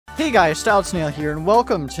Hey guys, StyledSnail here, and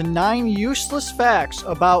welcome to 9 useless facts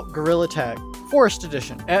about Gorilla Tag, Forest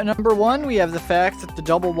Edition. At number 1, we have the fact that the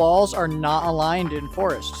double walls are not aligned in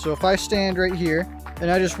Forest. So if I stand right here,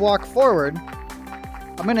 and I just walk forward,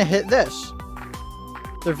 I'm going to hit this.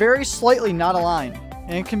 They're very slightly not aligned,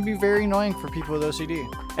 and it can be very annoying for people with OCD.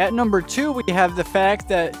 At number 2, we have the fact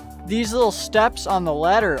that these little steps on the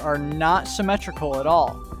ladder are not symmetrical at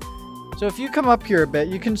all. So if you come up here a bit,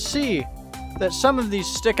 you can see that some of these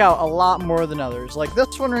stick out a lot more than others. Like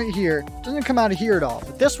this one right here doesn't come out of here at all,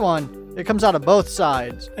 but this one, it comes out of both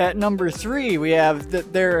sides. At number 3, we have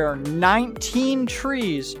that there are 19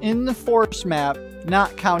 trees in the forest map,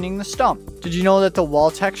 not counting the stump. Did you know that the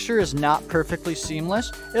wall texture is not perfectly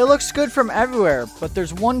seamless? It looks good from everywhere, but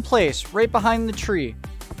there's one place right behind the tree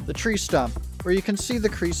stump, where you can see the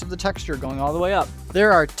crease of the texture going all the way up.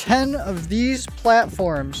 There are 10 of these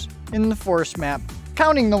platforms in the forest map,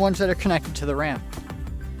 counting the ones that are connected to the ramp.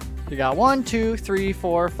 You got 1, 2, 3,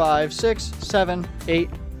 4, 5, 6, 7, 8,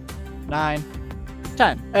 9,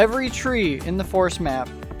 10. Every tree in the forest map,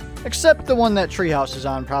 except the one that treehouse is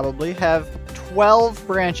on probably, have 12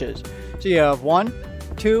 branches. So you have 1,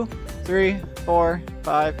 2, 3, 4,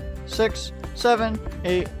 5, 6, 7,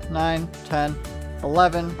 8, 9, 10,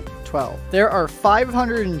 11, 12. There are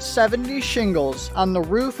 570 shingles on the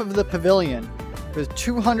roof of the pavilion, with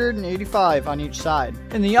 285 on each side.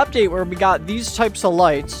 In the update where we got these types of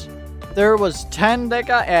lights, there was 10 that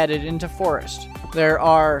got added into forest. There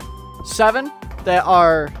are 7 that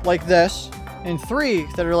are like this, and 3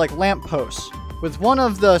 that are like lamp posts, with one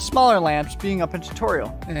of the smaller lamps being up in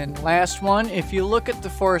tutorial. And last one, if you look at the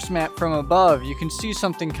forest map from above, you can see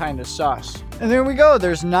something kind of sus. And there we go,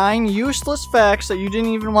 there's 9 useless facts that you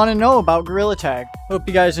didn't even want to know about Gorilla Tag. Hope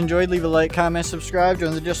you guys enjoyed. Leave a like, comment, subscribe,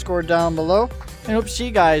 join the Discord down below, and hope to see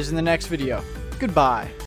you guys in the next video. Goodbye.